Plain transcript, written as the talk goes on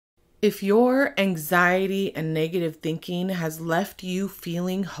If your anxiety and negative thinking has left you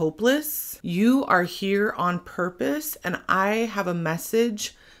feeling hopeless, you are here on purpose, and I have a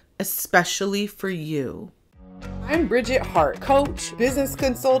message especially for you. I'm Bridget Hart, coach, business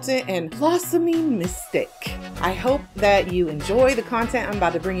consultant, and blossoming mystic. I hope that you enjoy the content I'm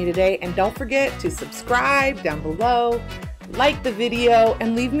about to bring you today, and don't forget to subscribe down below, like the video,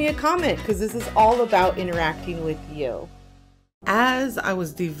 and leave me a comment because this is all about interacting with you. As I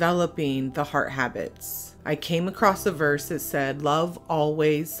was developing the heart habits, I came across a verse that said, "Love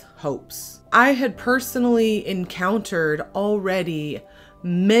always hopes." I had personally encountered already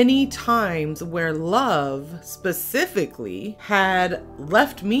many times where love specifically had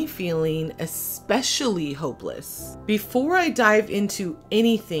left me feeling especially hopeless. Before I dive into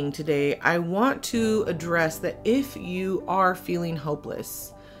anything today, I want to address that if you are feeling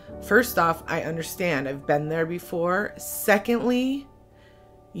hopeless, first off, I understand. I've been there before. Secondly,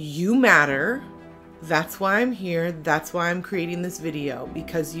 you matter. That's why I'm here. That's why I'm creating this video,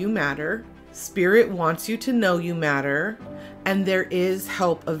 because you matter. Spirit wants you to know you matter, and there is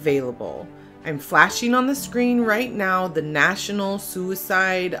help available. I'm flashing on the screen right now the National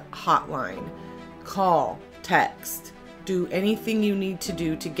Suicide Hotline. Call, text, do anything you need to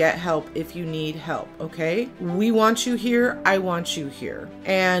do to get help if you need help, okay? We want you here. I want you here.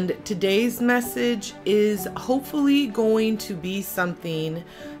 And today's message is hopefully going to be something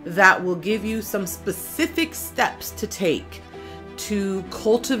that will give you some specific steps to take to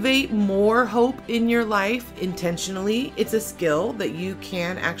cultivate more hope in your life intentionally. It's a skill that you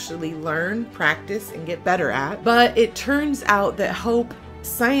can actually learn, practice, and get better at. But it turns out that hope,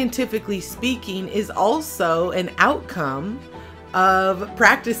 scientifically speaking, is also an outcome of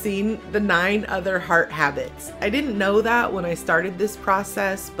practicing the 9 other heart habits. I didn't know that when I started this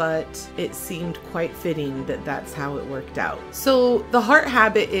process, but it seemed quite fitting that that's how it worked out. So the heart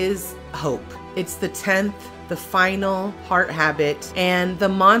habit is hope. It's the 10th, the final heart habit, and the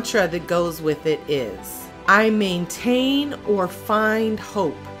mantra that goes with it is, I maintain or find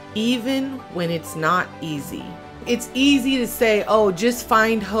hope even when it's not easy. It's easy to say, oh, just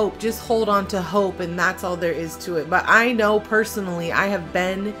find hope, just hold on to hope, and that's all there is to it. But I know personally, I have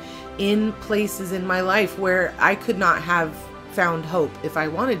been in places in my life where I could not have found hope if I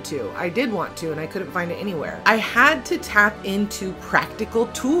wanted to. I did want to, and I couldn't find it anywhere. I had to tap into practical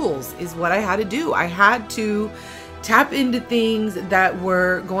tools is what I had to do. I had to tap into things that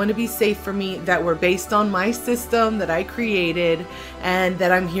were going to be safe for me, that were based on my system that I created and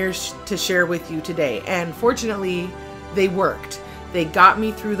that I'm here to share with you today. And fortunately, they worked. They got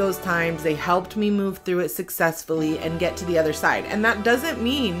me through those times. They helped me move through it successfully and get to the other side. And that doesn't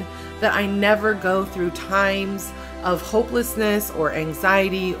mean that I never go through times of hopelessness or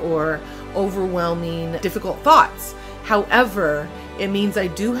anxiety or overwhelming, difficult thoughts. However, it means I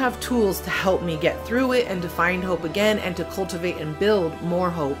do have tools to help me get through it and to find hope again and to cultivate and build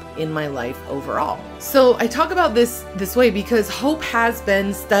more hope in my life overall. So I talk about this way because hope has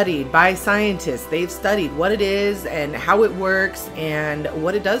been studied by scientists. They've studied what it is and how it works and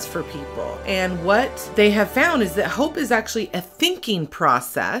what it does for people. And what they have found is that hope is actually a thinking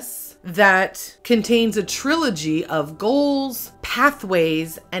process that contains a trilogy of goals,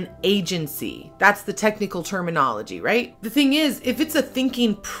 pathways, and agency. That's the technical terminology, right? The thing is, if it's a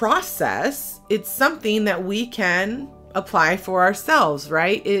thinking process, it's something that we can apply for ourselves,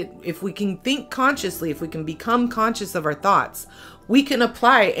 right? If we can think consciously, if we can become conscious of our thoughts, we can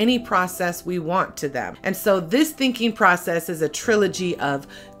apply any process we want to them. And so this thinking process is a trilogy of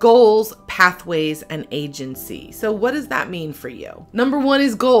goals, pathways, and agency. So what does that mean for you? Number 1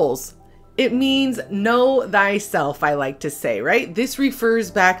 is goals. It means know thyself, I like to say, right? This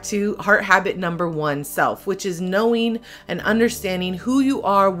refers back to heart habit number 1, self, which is knowing and understanding who you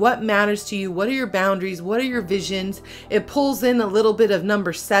are, what matters to you, what are your boundaries, what are your visions. It pulls in a little bit of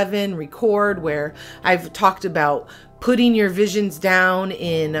number 7, record, where I've talked about putting your visions down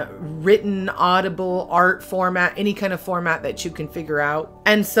in written, audible, art format, any kind of format that you can figure out.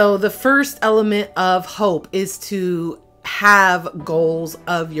 And so the first element of hope is to have goals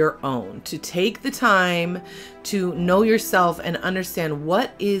of your own, to take the time to know yourself and understand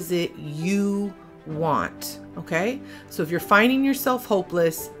what is it you want. Okay, so if you're finding yourself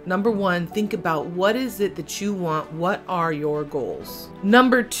hopeless, number 1, think about what is it that you want? What are your goals?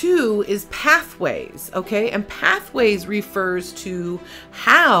 Number 2 is pathways. Okay, and pathways refers to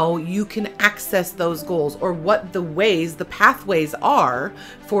how you can access those goals, or what the ways, the pathways are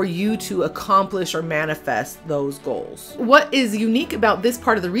for you to accomplish or manifest those goals. What is unique about this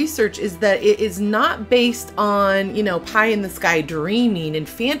part of the research is that it is not based on, pie in the sky dreaming in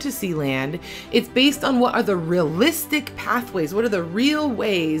fantasy land. It's based on what are the realistic pathways? What are the real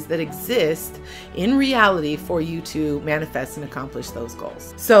ways that exist in reality for you to manifest and accomplish those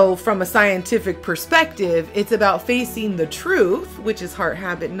goals? So from a scientific perspective, it's about facing the truth, which is heart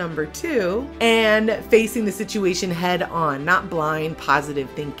habit number 2, and facing the situation head on, not blind positive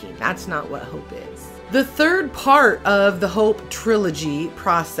thinking. That's not what hope is. The third part of the hope trilogy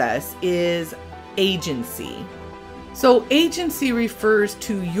process is agency. So agency refers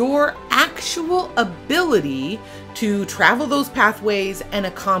to your actual ability to travel those pathways and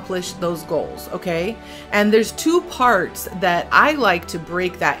accomplish those goals, okay? And there's 2 parts that I like to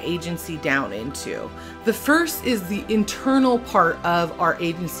break that agency down into. The first is the internal part of our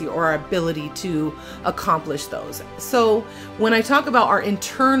agency or our ability to accomplish those. So when I talk about our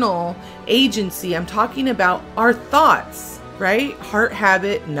internal agency, I'm talking about our thoughts, right? Heart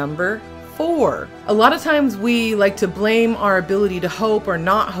habit number 4. A lot of times we like to blame our ability to hope or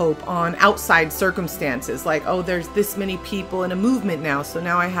not hope on outside circumstances, like, oh, there's this many people in a movement now, so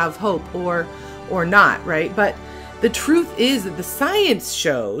now I have hope, or not, right? But the truth is that the science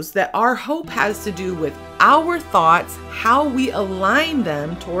shows that our hope has to do with our thoughts, how we align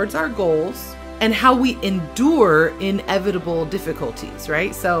them towards our goals, and how we endure inevitable difficulties,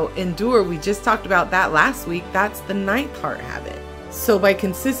 right? So endure, we just talked about that last week. That's the 9th heart habit. So by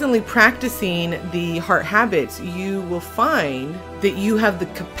consistently practicing the heart habits, you will find that you have the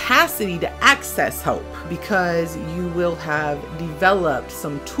capacity to access hope, because you will have developed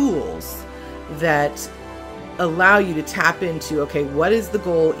some tools that allow you to tap into, okay, what is the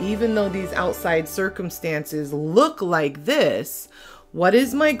goal? Even though these outside circumstances look like this, what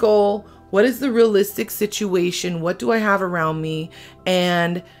is my goal? What is the realistic situation? What do I have around me?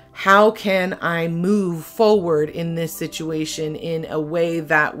 And how can I move forward in this situation in a way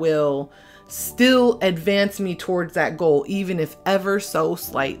that will still advance me towards that goal, even if ever so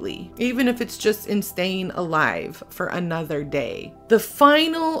slightly, even if it's just in staying alive for another day. The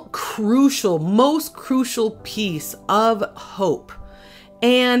final crucial, most crucial piece of hope,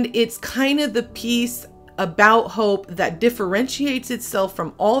 and it's kind of the piece about hope that differentiates itself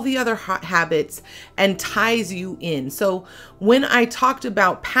from all the other habits and ties you in. So when I talked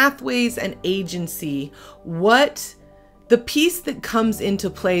about pathways and agency, what the piece that comes into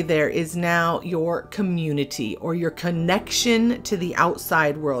play there is now your community, or your connection to the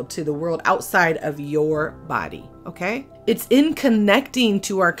outside world, to the world outside of your body. Okay? It's in connecting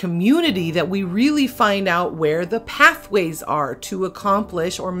to our community that we really find out where the pathways are to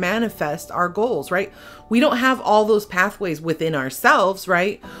accomplish or manifest our goals, right? We don't have all those pathways within ourselves,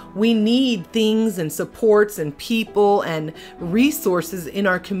 right? We need things and supports and people and resources in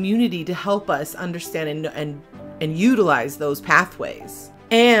our community to help us understand and utilize those pathways.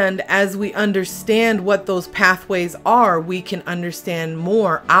 And as we understand what those pathways are, we can understand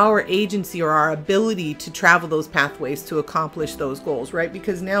more our agency or our ability to travel those pathways to accomplish those goals, right?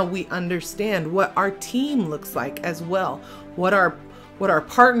 Because now we understand what our team looks like as well, what our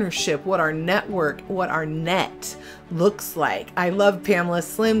partnership, what our network, what our net looks like. I love Pamela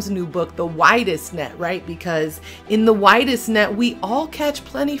Slim's new book, The Widest Net, right? Because in the widest net, we all catch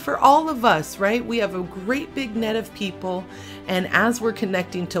plenty for all of us, right? We have a great big net of people. And as we're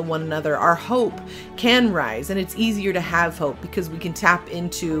connecting to one another, our hope can rise, and it's easier to have hope because we can tap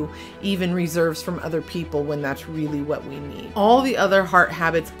into even reserves from other people when that's really what we need. All the other heart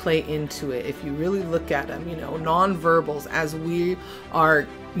habits play into it. If you really look at them, nonverbals, as we are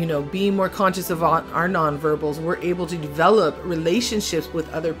being more conscious of our nonverbals, we're able to develop relationships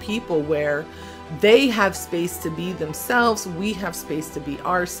with other people where they have space to be themselves. We have space to be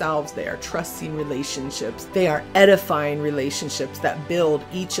ourselves. They are trusting relationships. They are edifying relationships that build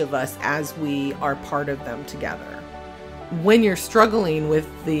each of us as we are part of them together. When you're struggling with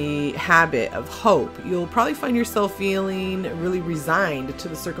the habit of hope, you'll probably find yourself feeling really resigned to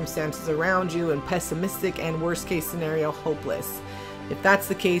the circumstances around you and pessimistic and worst case scenario, hopeless. If that's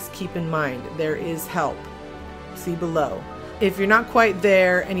the case, keep in mind, there is help. See below. If you're not quite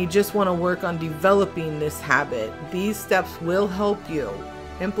there and you just want to work on developing this habit, these steps will help you.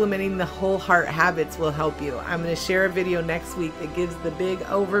 Implementing the whole heart habits will help you. I'm going to share a video next week that gives the big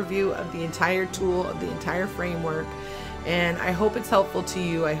overview of the entire tool, of the entire framework. And I hope it's helpful to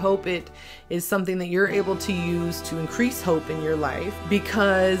you. I hope it is something that you're able to use to increase hope in your life,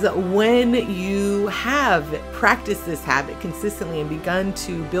 because when you have practiced this habit consistently and begun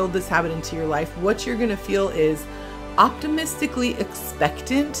to build this habit into your life, what you're going to feel is optimistically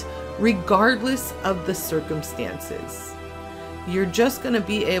expectant regardless of the circumstances. You're just going to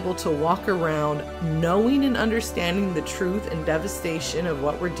be able to walk around knowing and understanding the truth and devastation of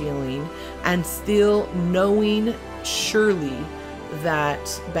what we're dealing, and still knowing surely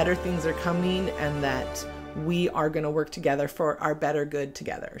that better things are coming and that we are going to work together for our better good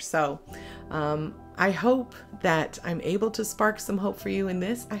together. So I hope that I'm able to spark some hope for you in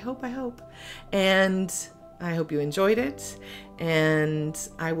this. I hope. And I hope you enjoyed it. And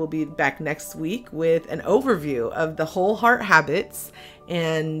I will be back next week with an overview of the whole heart habits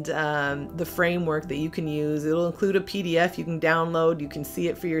and the framework that you can use. It'll include a PDF you can download. You can see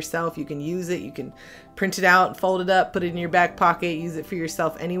it for yourself. You can use it. You can print it out, fold it up, put it in your back pocket, use it for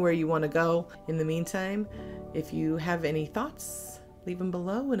yourself anywhere you want to go. In the meantime, if you have any thoughts, leave them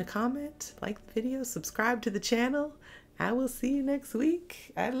below in a comment, like the video, subscribe to the channel. I will see you next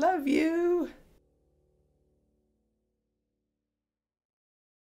week. I love you.